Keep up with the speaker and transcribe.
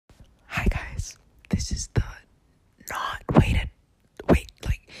this is the not wait,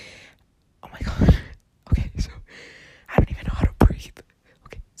 like, oh my god. Okay, so I don't even know how to breathe.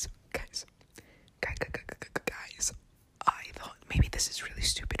 Okay, so guys, I thought maybe this is really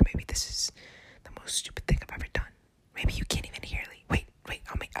stupid. Maybe this is the most stupid thing I've ever done. Maybe you can't even hear me. Wait,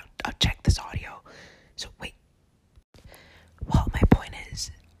 I'll check this audio. So wait. Well, my point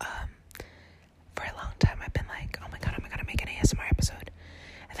is, for a long time I've been like, oh my god, I'm gonna make an ASMR episode,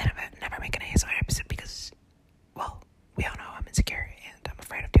 and then I never make an ASMR episode because, well, we all know I'm insecure and I'm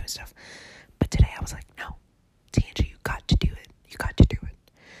afraid of doing stuff. But today I was like, no, T'Angelo, you got to do it. You got to do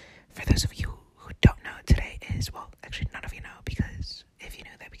it. For those of you who don't know, today is, well, actually none of you know, because if you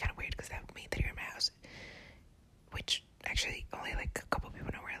knew, that'd be kind of weird, because that would mean that you're in my house, which actually only like a couple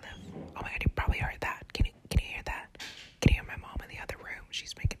people know where I live. Oh my god, you probably heard that. Can you hear that? Can you hear my mom in the other room?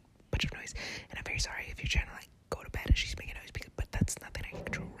 She's making a bunch of noise, and I'm very sorry if you're trying to like go to bed and she's making noise, but that's nothing I can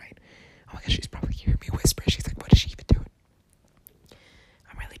control, right? Oh my god, she's probably hearing me whisper. She's like, what is she even doing?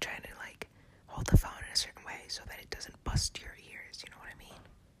 I'm really trying to like hold the phone in a certain way so that it doesn't bust your ears, you know what I mean?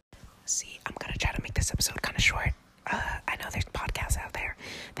 See, I'm gonna try to make this episode kind of short. I know there's podcasts out there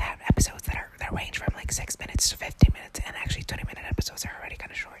that have episodes that range from like 6 minutes to 15 minutes, and actually 20-minute episodes are already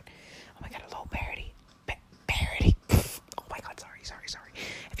kind of short. Oh my god, a little parody. Parody. Oh my god, sorry.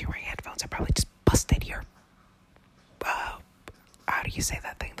 If you're wearing headphones, I probably just busted your, how do you say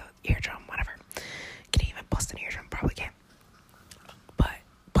that thing? The eardrum, whatever. Can you even bust an eardrum? Probably can't. But,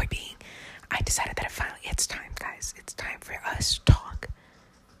 point being, I decided that it's time, guys. It's time for us to talk.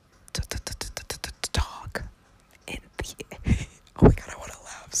 Talk. Oh my god, I want to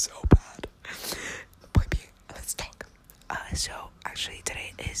laugh so bad. Point being, let's talk. So, actually,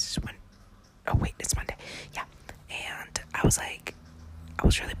 today is it's Monday. Yeah. And I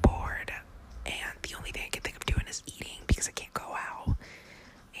was really bored, and the only thing I can think of doing is eating because I can't go out,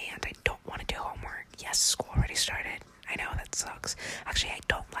 and I don't want to do homework. Yes, school already started. I know, that sucks. Actually, I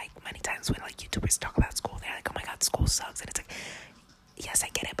don't like many times when like YouTubers talk about school. They're like, oh my god, school sucks. And it's like, yes, I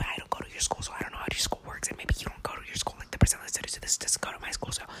get it, but I don't go to your school, so I don't know how your school works. And maybe you don't go to your school, like the person that studies this doesn't go to my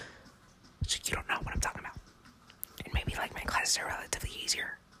school, so you don't know what I'm talking about. And maybe like my classes are relatively easy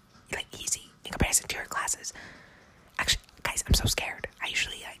in comparison to your classes. Actually, guys, I'm so scared. I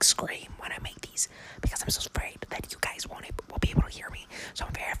usually like scream when I make these because I'm so afraid that you guys will be able to hear me. So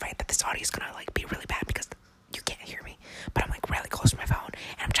I'm very afraid that this audio is gonna like be really bad because you can't hear me. But I'm like really close to my phone,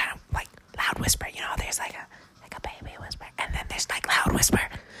 and I'm trying to like loud whisper. You know, there's like a baby whisper, and then there's like loud whisper.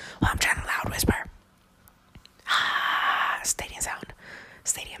 Well, I'm trying to loud whisper.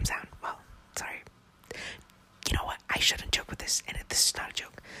 Stadium sound. Well, sorry. You know what? I shouldn't joke with this, and this is not a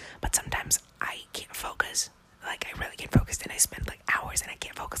joke. But sometimes I can't focus. Like, I really can't focus, and I spend like hours, and I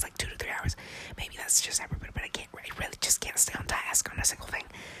can't focus like 2 to 3 hours. Maybe that's just everybody, but I really just can't stay on task on a single thing.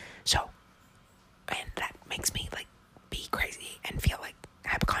 So, and that makes me like be crazy and feel like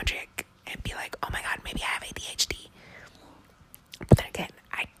hypochondriac and be like, oh my god, maybe I have ADHD. But then again,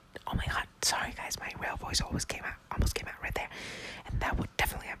 oh my god, sorry guys, my real voice almost came out right there, and that would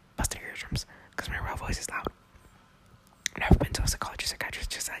definitely have busted your eardrums because my real voice is loud. I've never been to a psychiatrist,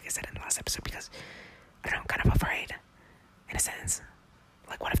 just like I said in the last episode, because I don't know, I'm kind of afraid, in a sense.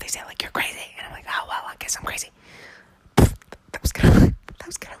 Like, what if they say like you're crazy, and I'm like, oh well, I guess I'm crazy. That was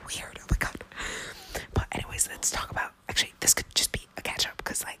kind of weird. Oh my god. But anyways, let's talk about. Actually, this could just be a catch up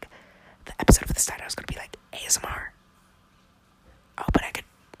because like the episode of the start, I was gonna be like ASMR. Oh, but I could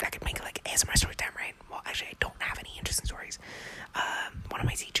make it like ASMR story time, right? Well, actually, I don't have any interesting stories. One of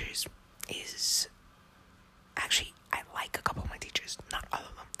my teachers is actually, I like a couple of my teachers, not all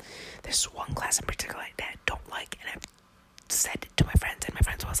of them. There's one class in particular that I don't like, and I've said it to my friends, and my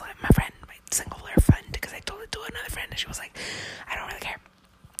friends was like, my singular friend, because I told it to another friend, and she was like, I don't really care.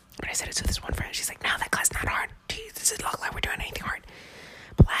 But I said it to this one friend, she's like, no, that class not hard. Jeez, does it look like we're doing anything hard?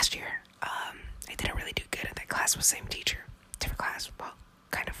 But last year, I didn't really do good at that class with the same teacher. Different class, well,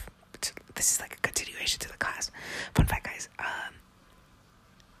 kind of. This is like a continuation to the class. Fun fact, guys,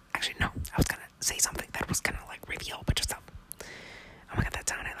 actually, no, I was gonna say something that was gonna like reveal, but just stop. Oh my god, that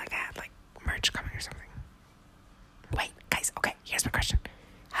sounded like I had like merch coming or something. Wait, guys, okay, here's my question.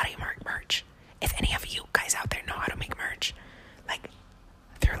 How do you make merch? If any of you guys out there know how to make merch, like,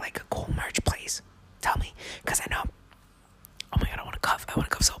 through like a cool merch place, tell me, because I know, oh my god, I want to cough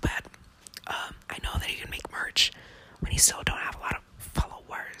so bad. I know that you can make merch when you still don't have a lot of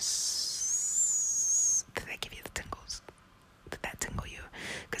followers. Did that give you the tingles? Did that tingle you?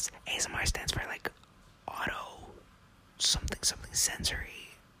 Because ASMR stands for like auto something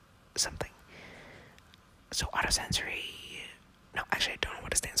sensory something. So auto sensory. No, actually I don't know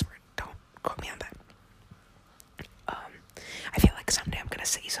what it stands for. Don't quote me on that. I feel like someday I'm gonna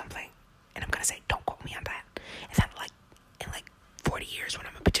say something and I'm gonna say don't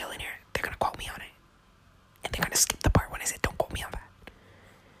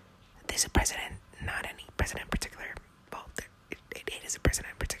is a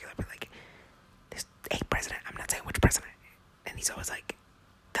president in particular, but like there's a president. I'm not saying which president, and he's always like,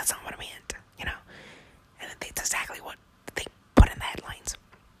 that's not what I meant, you know. And that's exactly what they put in the headlines.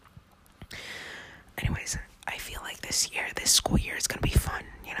 Anyways, I feel like this school year is gonna be fun,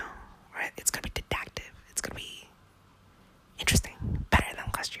 you know, right? It's gonna be didactic. It's gonna be interesting, better than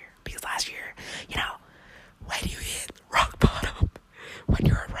last year. Because last year, you know, when you hit rock bottom, when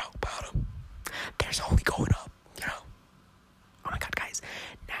you're at rock bottom, there's only going up, you know. Oh my god, guys,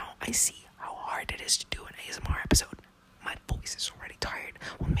 now I see how hard it is to do an ASMR episode. My voice is already tired.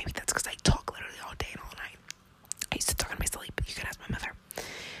 Well, maybe that's because I talk literally all day and all night. I used to talk in my sleep. You can ask my mother.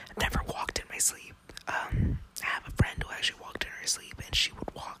 I never walked in my sleep. I have a friend who actually walked in her sleep, and she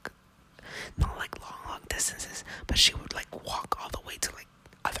would walk, not like long distances, but she would like walk all the way to like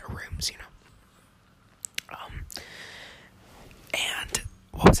other rooms, you know. And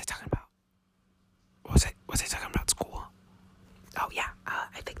what was I talking about? Was I talking about school? Oh yeah,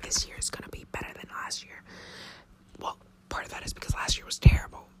 I think this year is gonna be better than last year. Well, part of that is because last year was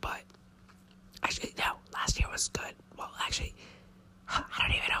terrible, but actually no, last year was good. Well, actually, I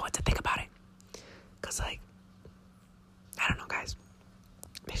don't even know what to think about it, cause like, I don't know, guys.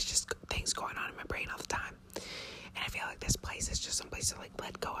 There's just things going on in my brain all the time, and I feel like this place is just some place to like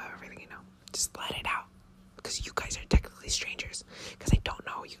let go of everything, you know, just let it out. Because you guys are technically strangers. Because I don't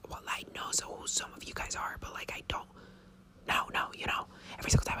know you. Well, I know who some of you guys are, but like I don't know, you know.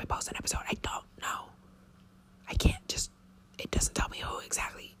 Every single time I post an episode, I don't know. I can't just. It doesn't tell me who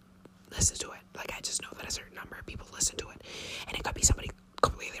exactly listens to it. Like I just know that a certain number of people listen to it, and it could be somebody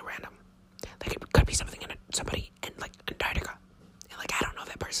completely random. Like it could be somebody in like Antarctica, and like I don't know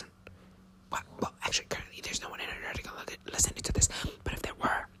that person. Well, actually, currently there's no one in Antarctica listening to this. But if there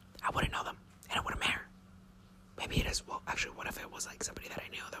were, I wouldn't know them, and it wouldn't matter. Maybe it is. Well, actually, what if it was like somebody that I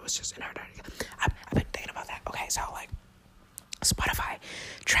knew that was just in Antarctica? I've been thinking about that. Okay, so like Spotify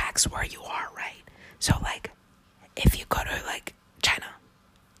tracks where you are, right? So like if you go to like China,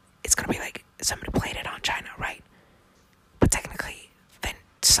 it's gonna be like somebody played it on China, right? But technically, then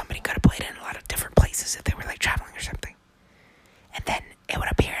somebody could have played it in a lot of different places if they were like traveling or something. And then it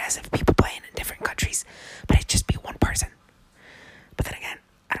would appear as if people play it in different countries, but it'd just be one person. But then again,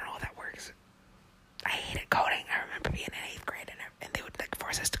 I don't know how that works. I hated coding. I remember being in 8th grade and they would like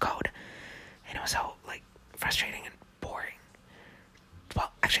force us to code, and it was so like frustrating and boring.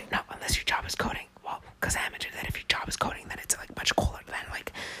 Well, actually, no, unless your job is coding. Well, because I imagine that if your job is coding, then it's like much cooler than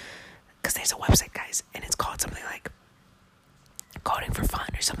like, because there's a website, guys, and it's called something like Coding for Fun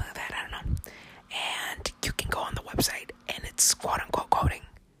or something like that. I don't know. And you can go on the website and it's quote unquote coding.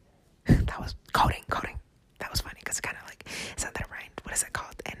 That was coding. That was funny because it kind of like it's not that right. What is it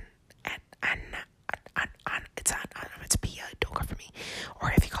called? It's Pia, don't cover me.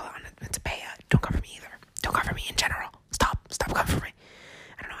 Or if you call it it's Paya, don't cover me either. Don't cover me in general. Stop covering me.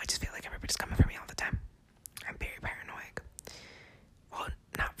 I don't know, I just feel like everybody's coming for me all the time. I'm very paranoid. Well,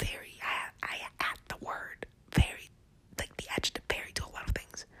 not very. I add the word very, like the adjective very to a lot of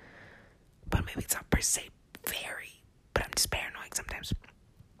things. But maybe it's not per se very, but I'm just paranoid sometimes.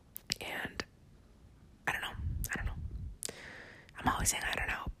 And I don't know. I'm always saying I don't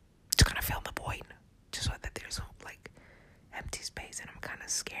know. Just gonna fill the void. Just so that there's no like empty space, and I'm kind of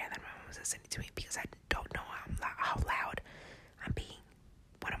scared that my mom is listening to me because I don't know how loud I'm being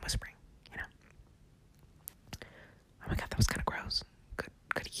when I'm whispering, you know. Oh my god, that was kind of gross.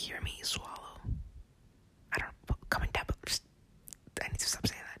 Could you hear me swallow? I don't know. Comment down, but I need to stop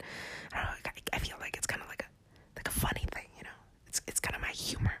saying that. I don't know. I feel like it's kind of like a funny thing, you know. It's kind of my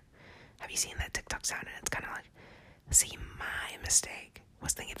humor. Have you seen that TikTok sound? And it's kind of like, see, my mistake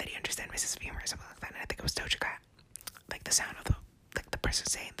was thinking that you understand my sense of humor or something like that, and I think it was Doja Cat. Like the sound of the person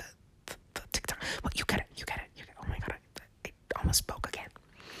saying the TikTok. Well, you get it. Oh my god, I almost spoke again.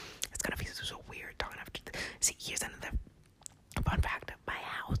 It's gonna be so weird talking after. See, here's another fun fact. My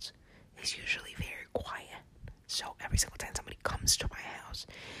house is usually very quiet. So every single time somebody comes to my house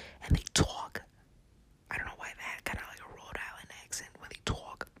and they talk, I don't know why they had kind of like a Rhode Island accent when they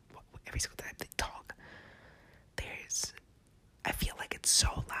talk. Every single time they talk, I feel like it's so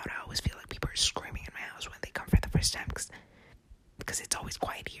loud. I always feel like people are screaming in my house when they come for the first time because it's always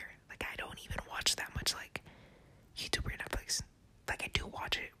quiet here. Like I don't even watch that much like YouTube or Netflix. Like I do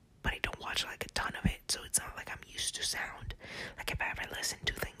watch it, but I don't watch like a ton of it, so it's not like I'm used to sound. Like if I ever listen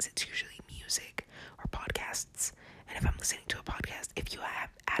to things, it's usually music or podcasts. And if I'm listening to a podcast, if you have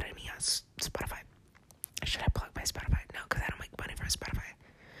added me on Spotify, should I plug my Spotify? No, because I don't make money from Spotify.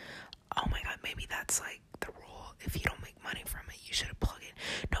 Oh my god, maybe that's like the rule. If you don't make money from it, you shouldn't plug it.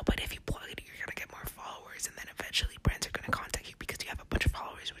 No, but if you plug it, you're gonna get more followers, and then eventually brands are gonna contact you because you have a bunch of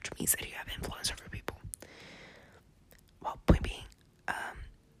followers, which means that you have influence over people. Well, point being,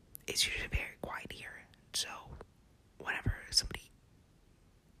 it's usually very quiet here. So, whenever somebody,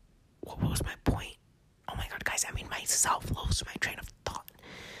 what was my point? Oh my god, guys, I mean, myself lost my train of thought.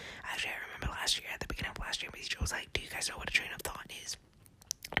 Actually, I remember last year, at the beginning of last year, my teacher was like, do you guys know what a train of thought is?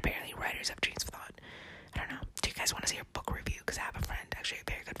 Apparently, writers have trains of thought. I don't know. Do you guys want to see her book review? Because I have a friend, actually a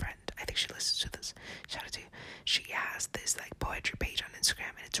very good friend. I think she listens to this. Shout out to you. She has this like poetry page on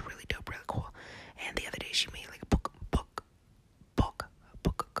Instagram, and it's really dope, really cool. And the other day, she made like a book.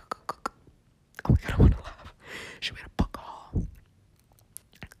 Oh my god, I want to laugh. She made a book haul.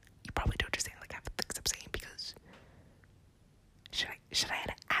 You probably don't understand like half the things I'm saying because should I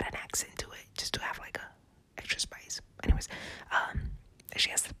add an accent to it just to have like a extra spice? Anyways,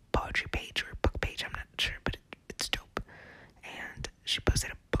 she has the poetry page or book page, I'm not sure, but it's dope. And she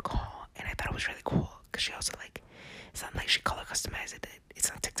posted a book haul, and I thought it was really cool because she also like, it's not like she color customized it.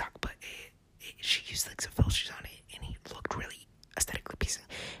 It's on TikTok, but she used like some filters on it, and it looked really aesthetically pleasing.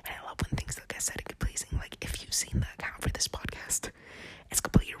 And I love when things look aesthetically pleasing. Like if you've seen the account for this podcast, it's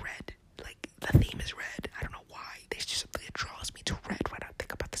completely red. Like the theme is red. I don't know why. There's just something that draws me to red when I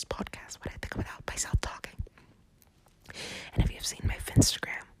think about this podcast, when I think about myself talking. And if you've seen my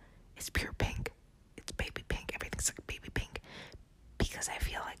Instagram, it's pure pink. It's baby pink. Everything's like baby pink. Because I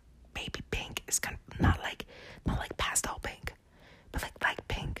feel like baby pink is kind of not like pastel pink, but like light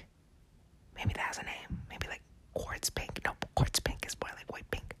pink. Maybe that has a name. Maybe like quartz pink. No, quartz pink is more like white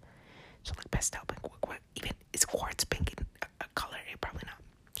pink. So like pastel pink. Even is quartz pink in a color? Probably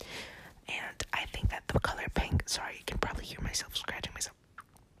not. And I think that the color pink. Sorry, you can probably hear myself scratching myself.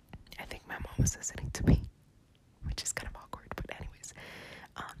 I think my mom is listening to me, which is kind of awkward. But anyways,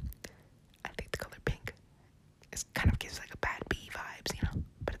 I think the color pink is kind of gives like a bad bee vibes, you know.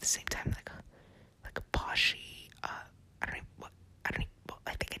 But at the same time, like a poshy.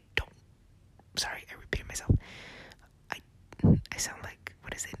 I think I don't. Sorry, I repeat myself. I sound like,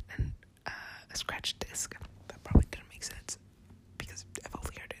 what is it? A scratch disc. That probably didn't make sense because I've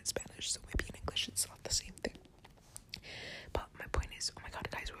only heard it in Spanish, so maybe in English it's not the same thing. But my point is, oh my god,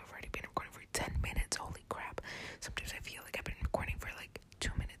 guys, we've already been recording for 10 minutes. Holy crap! Sometimes I feel like I've been recording for like 2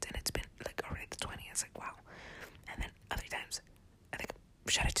 minutes, and it's been like already the 20. It's like wow. And then other times, I think,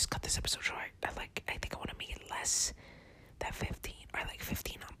 should I just cut this episode short? I think I want to make it less than 15 or like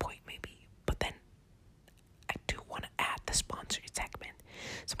 15 on point maybe. But then I do want to add the sponsored segment,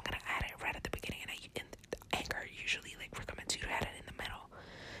 so I'm gonna add it right at the beginning. And Anchor usually like recommends you to add it in the middle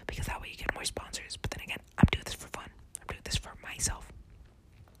because that way you get more sponsors. But then again, I'm doing this for fun. I'm doing this for myself,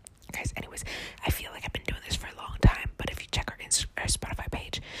 guys. Anyways, I feel like I've been doing this for a long time. But if you check our Spotify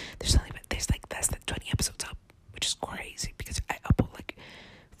page, there's like less than 20 episodes up, which is crazy because I upload like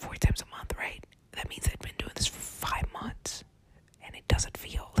 4 times a month, right? That means I've been doing this for 5 months, and it doesn't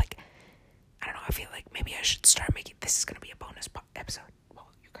feel like, I don't know, I feel like maybe I should start making, this is going to be a bonus episode. Well,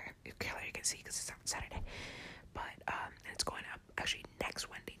 you can see because it's on Saturday, but, and it's going up actually next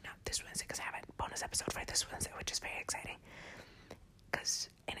Wednesday, not this Wednesday, because I have a bonus episode for this Wednesday, which is very exciting,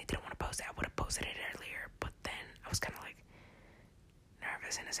 and I didn't want to post it. I would have posted it earlier, but then I was kind of like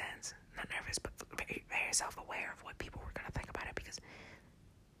nervous in a sense, not nervous, but very, very self-aware of what people were going to think about it, because,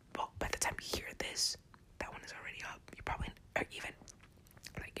 well, by the time you hear this, that one is already up. You probably, or even,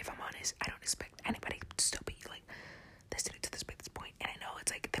 like, if I'm honest, I don't expect anybody to still be, like, listening to this by this point. And I know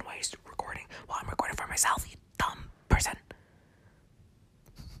it's like, then why are you still recording? Well, I'm recording for myself, you dumb person.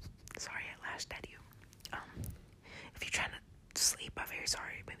 Sorry, I lashed at you. If you're trying to sleep, I'm very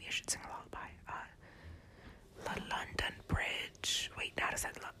sorry. Maybe I should sing a lullaby. The London Bridge. Wait, how does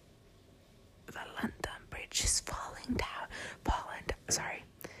that look? The London Bridge is falling down. Sorry.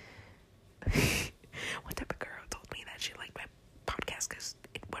 One type of girl told me that she liked my podcast because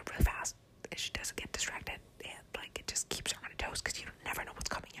it went really fast and she doesn't get distracted and like it just keeps her on her toes because you never know what's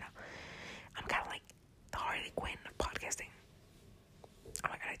coming, you know. I'm kind of like the Harley Quinn of podcasting. Oh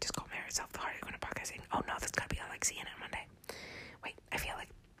my god, I just called myself the Harley Quinn of podcasting. Oh no, that's gotta be on like CNN Monday. Wait, I feel like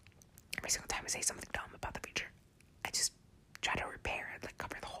every single time I say something dumb about the future, I just try to repair it, like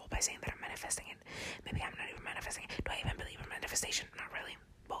cover the hole by saying that I'm manifesting it. Maybe I'm not even manifesting it. Do I even believe in manifestation? Not really.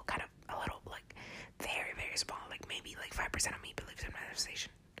 Well, kind of a little, like very, very small. Like maybe like 5% of me believes in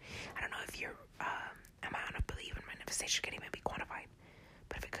manifestation. I don't know if your amount of belief in manifestation can even be quantified,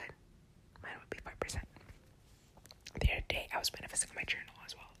 but if it could, mine would be 5%. The other day, I was manifesting in my journal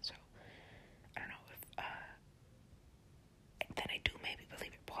as well, so I don't know if then I do maybe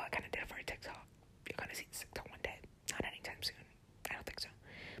believe it. Well, I kind of did it for a TikTok. You're gonna see this TikTok one day. Not anytime soon. I don't think so.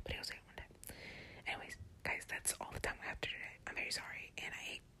 But you'll see it one day. Anyways, guys, that's all the time I have today. I'm very sorry. And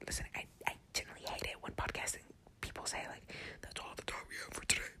I genuinely hate it when podcasting people say, like, that's all the time we have for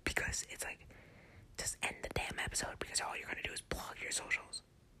today. Because it's like, just end the damn episode because all you're gonna do is plug your socials.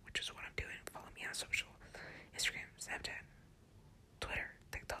 Which is Snapchat, Twitter,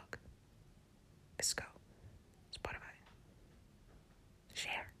 TikTok, Disco, Spotify.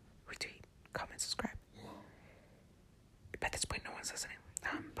 Share, retweet, comment, subscribe. At this point, no one's listening.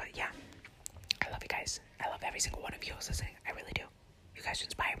 But yeah, I love you guys. I love every single one of you who's listening. I really do. You guys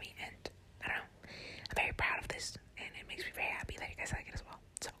inspire me,